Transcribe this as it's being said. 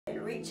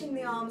reaching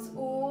the arms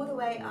all the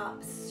way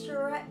up,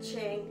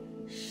 stretching,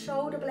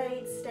 shoulder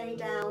blades stay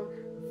down,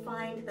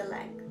 find the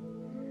length.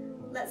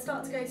 Let's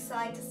start to go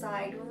side to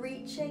side,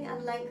 reaching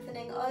and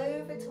lengthening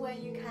over to where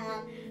you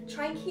can.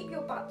 Try and keep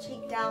your butt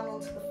cheek down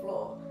onto the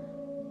floor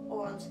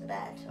or onto the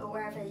bed or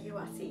wherever you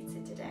are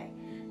seated today.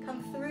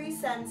 Come through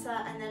center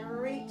and then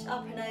reach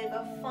up and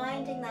over,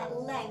 finding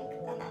that length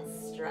and that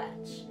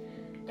stretch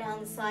down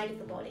the side of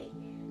the body.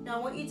 Now I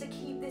want you to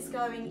keep this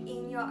going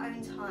in your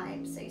own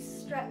time. So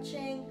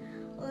stretching,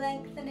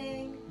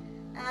 lengthening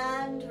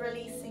and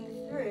releasing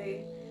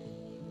through.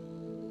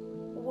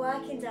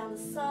 Working down the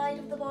side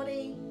of the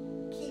body,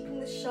 keeping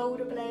the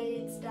shoulder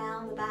blades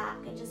down the back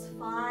and just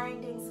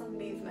finding some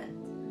movement.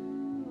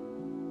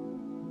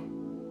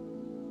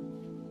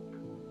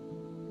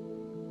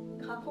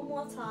 Couple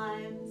more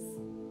times.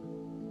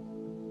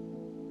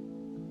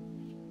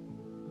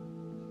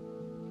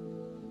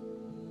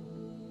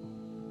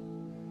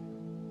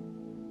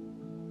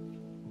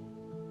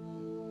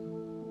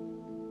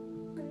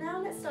 And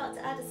now let's start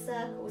to add a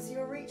circle. So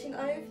you're reaching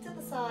over to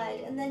the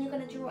side and then you're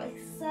going to draw a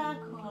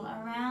circle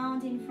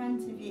around in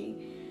front of you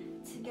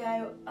to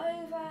go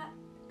over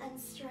and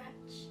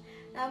stretch.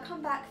 Now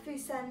come back through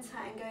center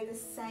and go the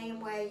same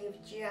way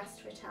you've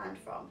just returned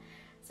from.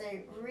 So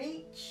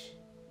reach,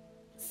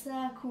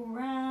 circle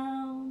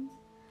round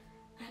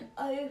and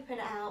open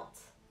out.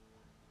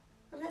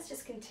 And let's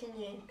just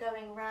continue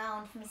going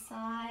round from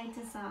side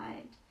to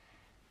side.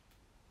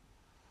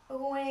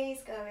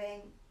 Always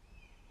going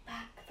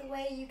back the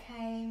way you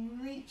came,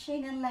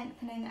 reaching and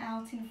lengthening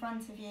out in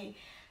front of you,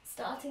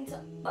 starting to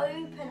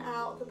open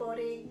out the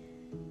body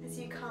as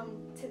you come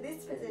to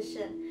this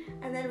position,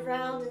 and then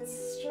round and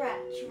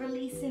stretch,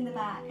 releasing the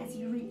back as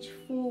you reach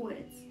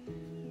forwards,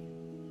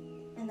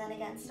 and then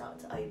again start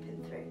to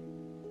open through.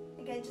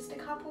 Again, just a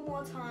couple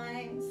more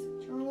times,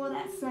 draw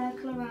that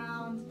circle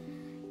around,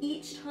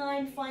 each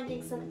time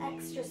finding some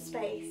extra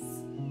space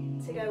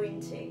to go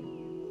into.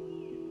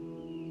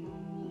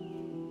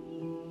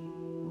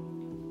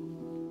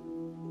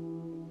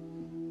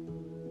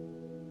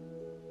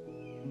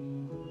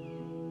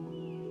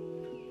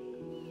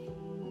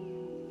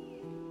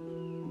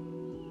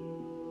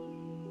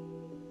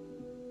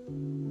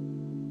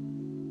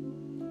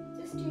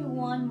 Just do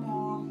one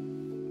more.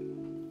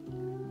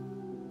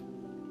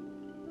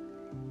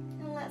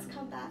 And let's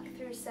come back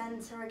through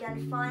center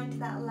again, find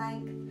that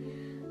length,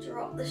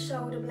 drop the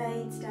shoulder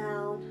blades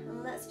down,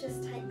 and let's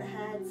just take the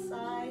head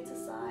side to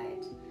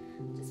side.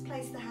 Just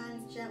place the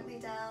hands gently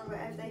down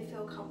wherever they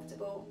feel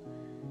comfortable.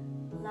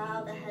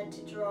 Allow the head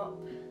to drop.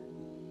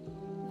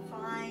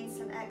 Find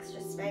some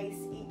extra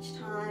space each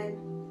time,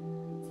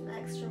 some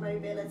extra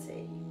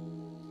mobility.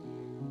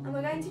 And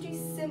we're going to do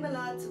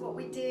similar to what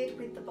we did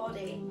with the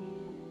body.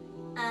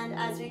 And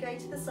as we go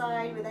to the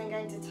side, we're then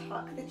going to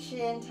tuck the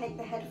chin, take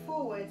the head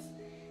forwards,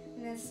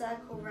 and then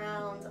circle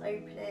round,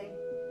 opening,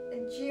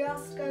 and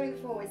just going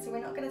forward. So we're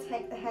not going to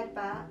take the head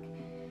back,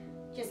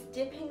 just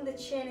dipping the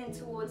chin in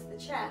towards the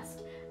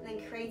chest, and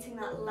then creating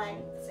that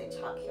length. So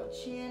tuck your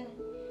chin,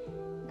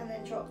 and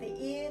then drop the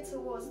ear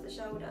towards the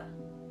shoulder.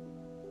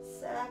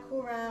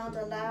 Circle round,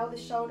 allow the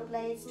shoulder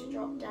blades to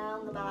drop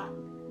down the back.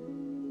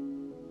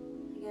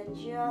 Again,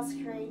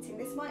 just creating.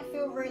 This might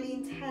feel really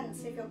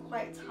intense if you're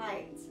quite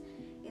tight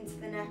into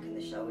the neck and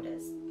the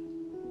shoulders.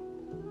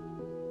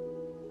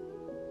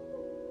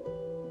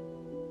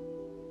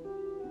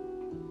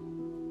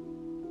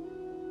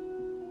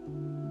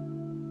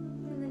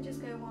 And then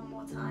just go one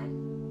more time.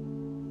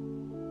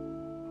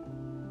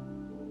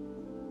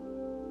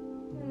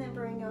 And then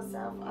bring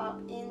yourself up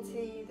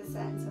into the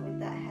center with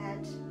that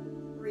head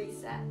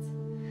reset.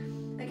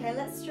 Okay,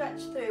 let's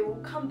stretch through.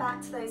 We'll come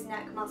back to those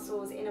neck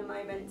muscles in a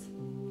moment.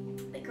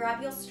 But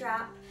grab your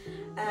strap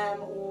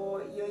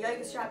or your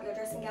yoga strap, your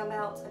dressing gown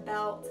belt, a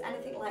belt,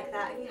 anything like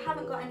that. If you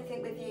haven't got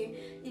anything with you,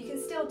 you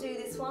can still do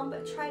this one,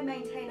 but try and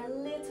maintain a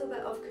little bit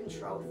of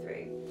control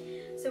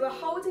through. So we're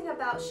holding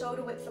about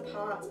shoulder width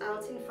apart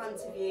out in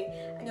front of you,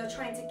 and you're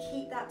trying to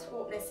keep that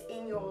tautness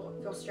in your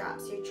strap,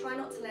 so you try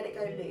not to let it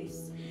go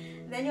loose.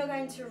 Then you're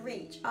going to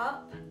reach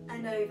up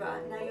and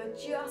over. Now you're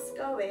just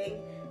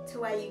going to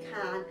where you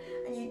can,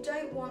 and you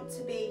don't want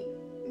to be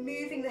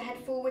moving the head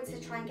forward to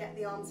try and get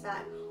the arms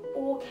back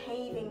or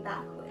caving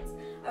backwards.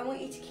 I want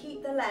you to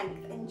keep the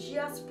length and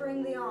just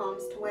bring the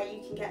arms to where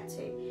you can get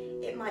to.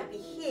 It might be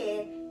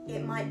here,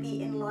 it might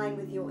be in line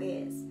with your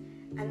ears,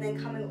 and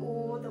then coming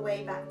all the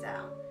way back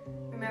down.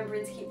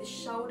 Remembering to keep the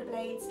shoulder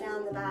blades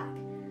down the back.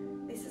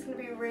 This is going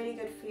to be really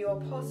good for your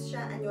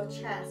posture and your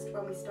chest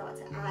when we start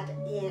to add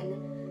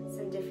in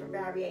some different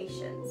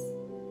variations.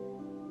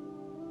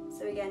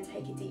 So again,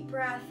 take a deep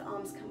breath,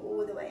 arms come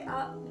all the way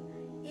up.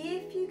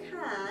 If you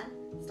can,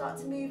 start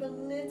to move a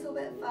little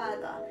bit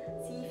further.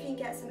 See if you can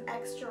get some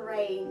extra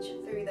range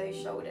through those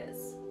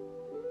shoulders.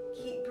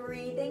 Keep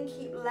breathing,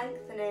 keep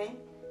lengthening,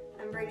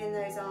 and bringing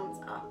those arms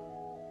up.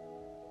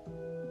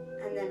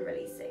 And then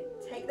releasing.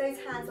 Take those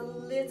hands a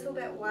little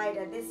bit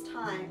wider. This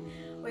time,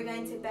 we're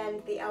going to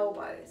bend the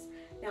elbows.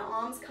 Now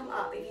arms come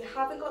up. If you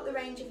haven't got the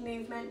range of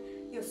movement,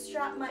 your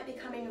strap might be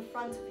coming in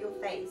front of your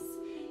face.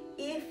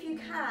 If if you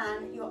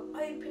can, you're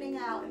opening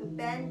out and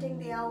bending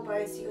the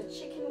elbows, so you're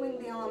chicken wing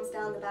the arms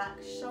down the back,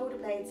 shoulder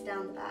blades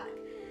down the back,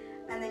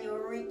 and then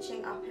you're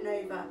reaching up and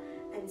over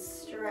and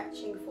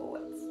stretching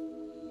forwards.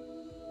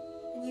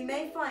 And you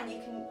may find you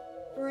can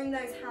bring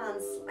those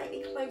hands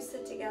slightly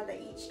closer together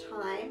each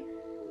time,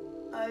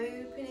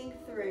 opening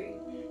through.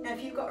 Now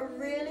if you've got a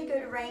really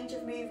good range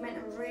of movement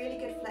and really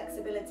good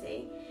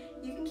flexibility,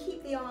 you can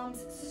keep the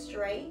arms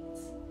straight,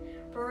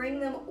 bring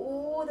them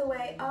all the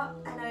way up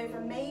and over,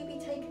 maybe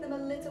taking them a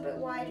little bit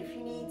wide if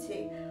you need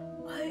to,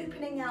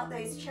 opening out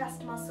those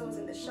chest muscles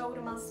and the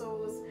shoulder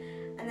muscles,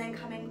 and then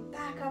coming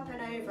back up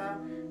and over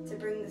to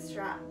bring the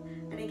strap.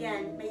 And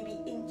again, maybe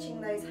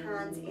inching those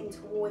hands in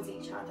towards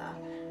each other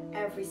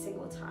every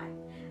single time.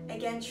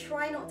 Again,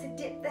 try not to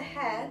dip the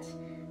head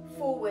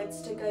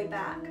forwards to go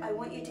back. I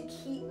want you to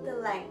keep the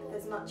length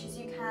as much as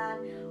you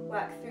can,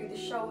 work through the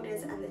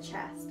shoulders and the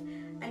chest.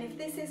 And if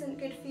this isn't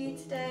good for you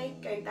today,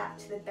 go back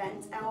to the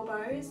bent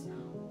elbows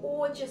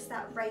or just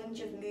that range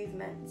of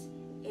movement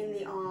in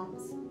the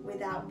arms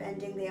without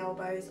bending the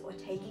elbows or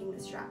taking the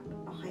strap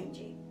behind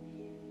you.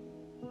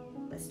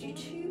 Let's do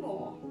 2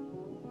 more.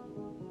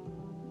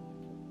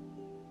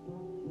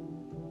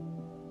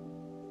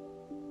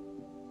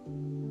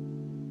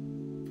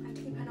 I have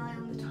to keep an eye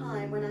on the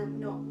time when I'm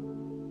not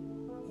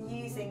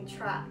using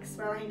tracks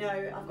where I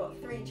know I've got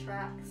 3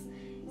 tracks.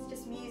 It's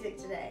just music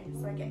today,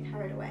 so I get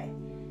carried away.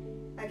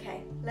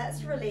 Okay,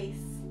 let's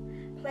release.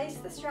 Place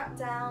the strap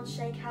down,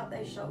 shake out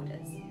those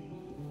shoulders.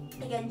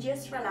 Again,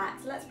 just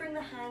relax. Let's bring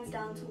the hands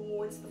down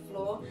towards the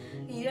floor.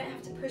 You don't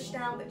have to push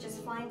down, but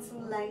just find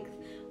some length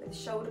with the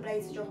shoulder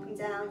blades dropping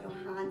down,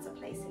 your hands are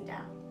placing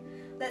down.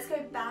 Let's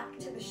go back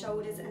to the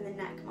shoulders and the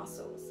neck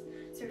muscles.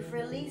 So we've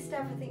released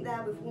everything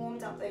there, we've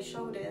warmed up those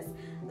shoulders.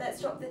 Let's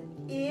drop the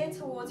ear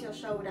towards your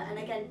shoulder, and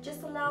again,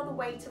 just allow the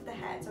weight of the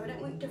head. So I don't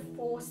want you to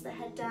force the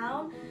head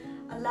down.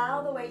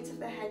 Allow the weight of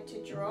the head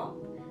to drop.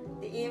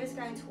 The ear is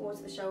going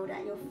towards the shoulder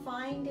and you're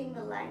finding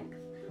the length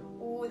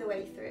all the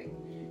way through.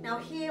 Now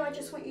here I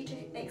just want you to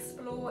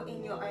explore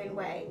in your own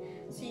way.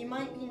 So you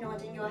might be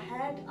nodding your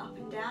head up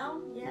and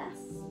down, yes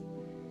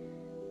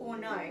or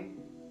no,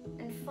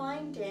 and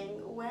finding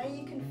where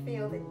you can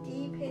feel the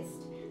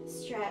deepest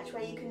stretch,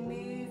 where you can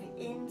move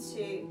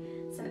into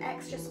some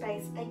extra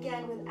space,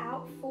 again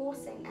without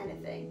forcing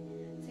anything.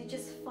 So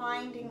just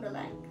finding the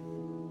length.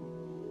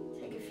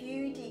 Take a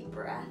few deep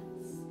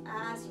breaths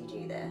as you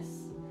do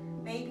this.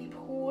 Maybe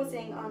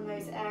pausing on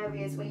those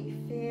areas where you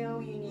feel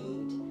you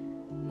need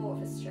more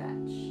of a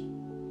stretch.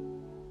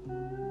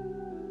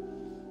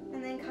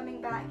 And then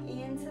coming back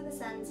into the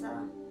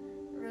center,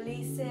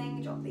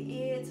 releasing, drop the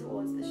ear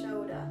towards the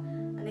shoulder.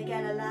 And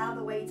again, allow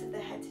the weight of the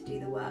head to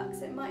do the work.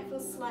 So it might feel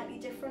slightly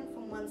different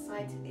from one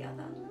side to the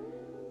other.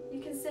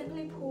 You can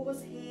simply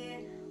pause here,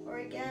 or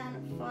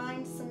again,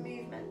 find some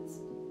movement.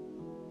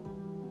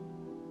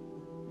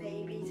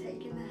 Maybe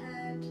taking the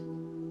head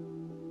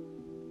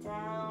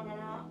down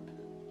and up,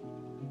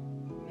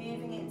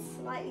 moving it in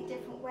slightly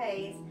different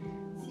ways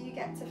so you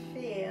get to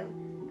feel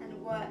and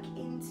work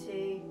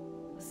into,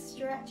 or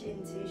stretch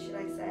into, should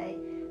I say,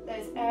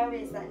 those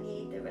areas that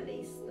need the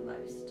release the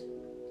most.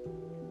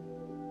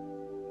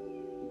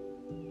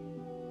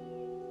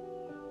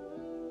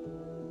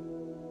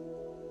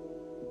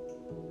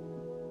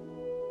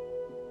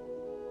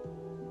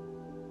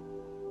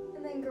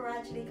 And then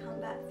gradually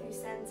come back through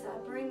center.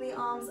 Bring the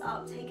arms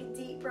up, take a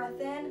deep breath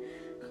in,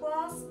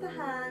 clasp the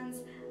hands,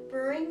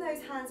 bring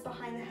those hands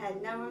behind the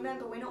head. Now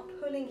remember, we're not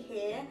pulling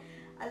here.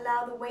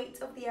 Allow the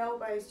weight of the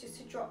elbows just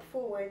to drop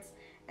forwards,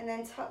 and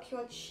then tuck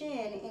your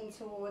chin in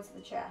towards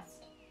the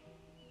chest.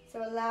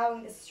 So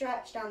allowing the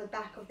stretch down the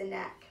back of the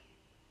neck.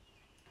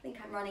 I think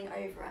I'm running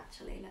over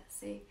actually, let's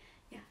see.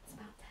 Yeah, it's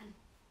about 10.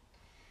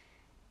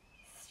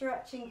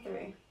 Stretching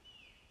through.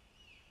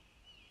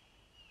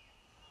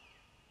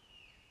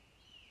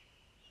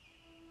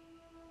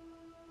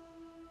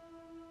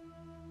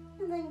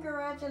 And then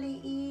gradually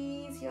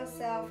ease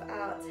yourself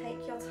out.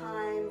 Take your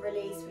time,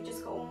 release. We've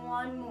just got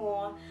 1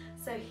 more.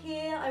 So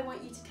here I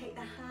want you to take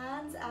the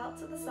hands out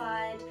to the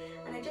side,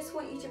 and I just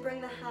want you to bring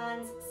the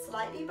hands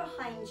slightly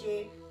behind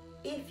you.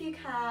 If you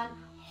can,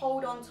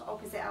 hold on to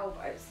opposite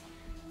elbows.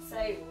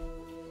 So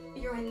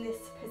you're in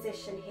this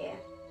position here.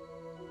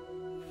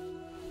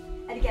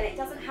 And again, it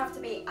doesn't have to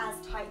be as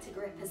tight a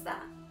grip as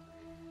that.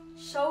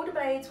 Shoulder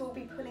blades will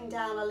be pulling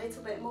down a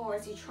little bit more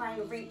as you try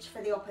and reach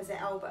for the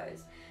opposite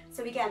elbows.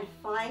 So again,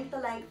 find the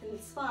length in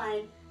the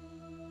spine,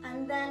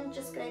 and then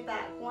just go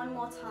back 1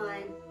 more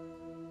time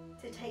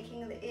to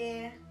taking the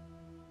ear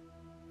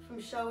from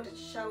shoulder to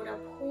shoulder,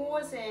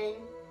 pausing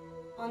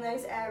on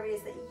those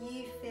areas that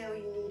you feel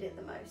you need it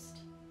the most.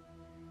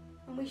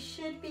 And we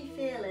should be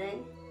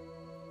feeling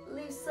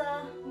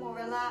looser, more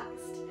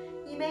relaxed.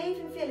 You may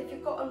even feel, if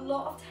you've got a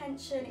lot of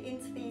tension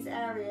into these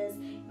areas,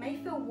 it may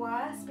feel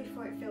worse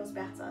before it feels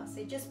better.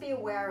 So just be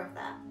aware of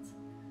that.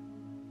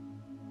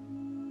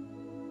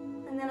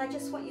 And then I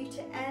just want you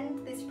to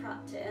end this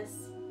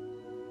practice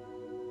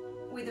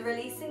with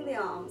releasing the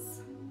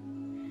arms,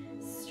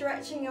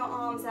 stretching your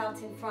arms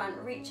out in front,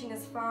 reaching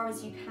as far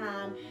as you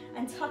can,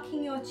 and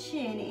tucking your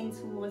chin in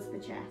towards the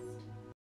chest.